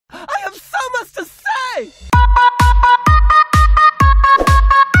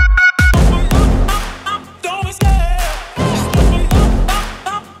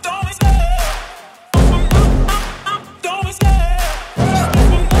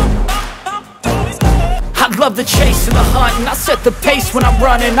love the chase and the hunt, and I set the pace when I'm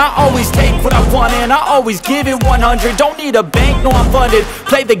running. I always take what I want and I always give it 100. Don't need a bank, no I'm funded.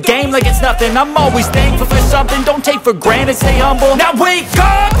 Play the game like it's nothing. I'm always thankful for something. Don't take for granted, stay humble. Now wake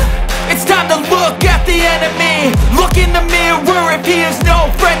up! It's time to look at the enemy. Look in the mirror if he is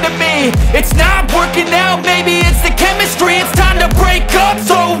no friend to me. It's not working out, maybe it's the chemistry. It's time to break up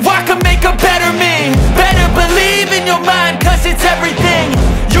so I can make a better me. Better believe in your mind, cause it's everything.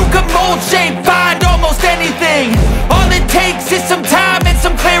 You can mold, shape, find almost anything. All it takes is some time and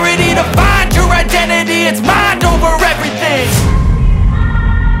some clarity to find your identity. It's mind over everything.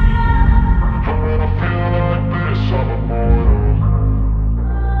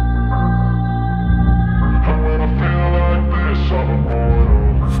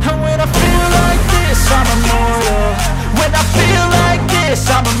 I'm immortal. When I feel like this,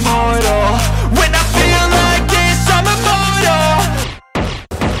 I'm immortal. When I feel like this, I'm immortal.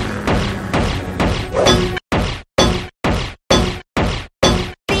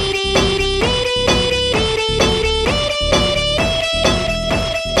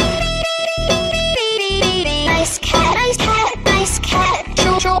 Nice cat, nice cat, nice cat.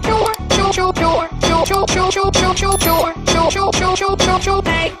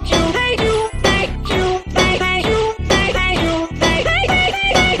 Thank you.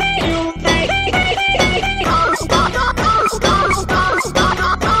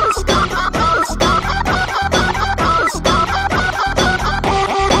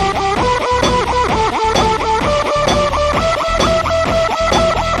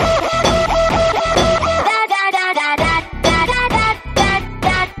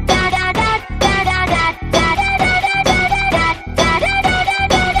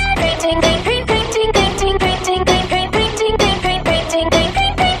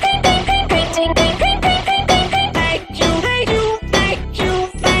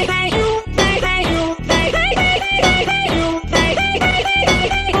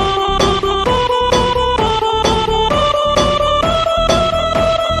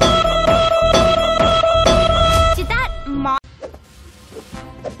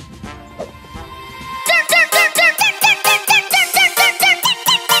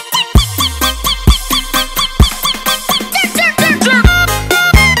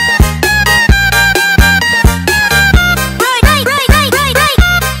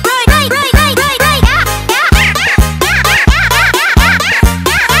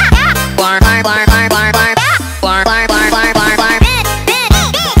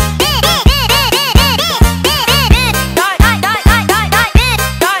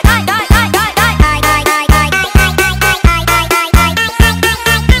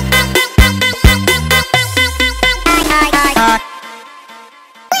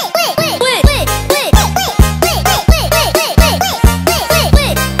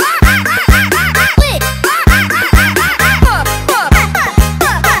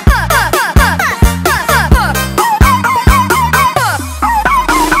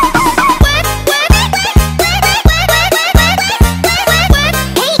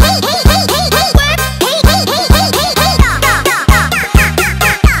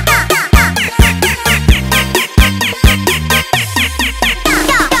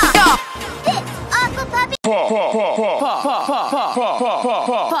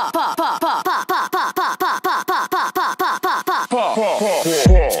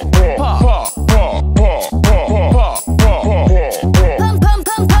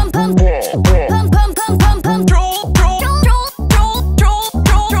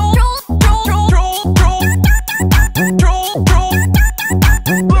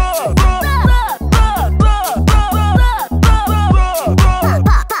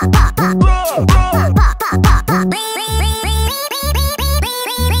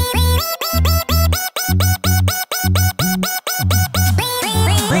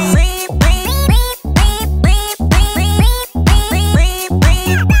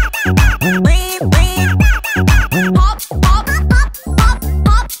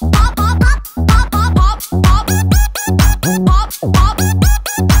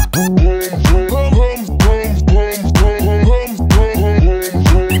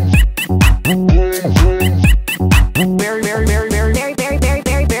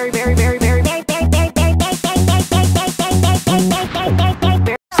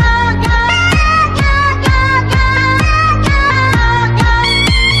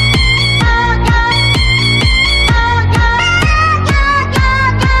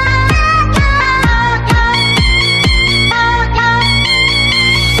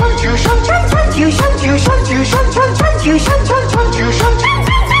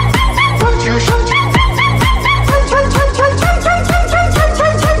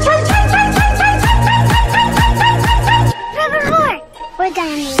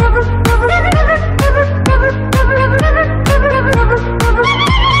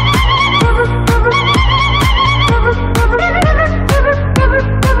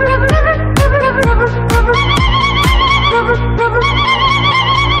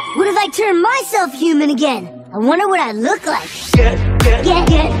 again. I wonder what I look like. Get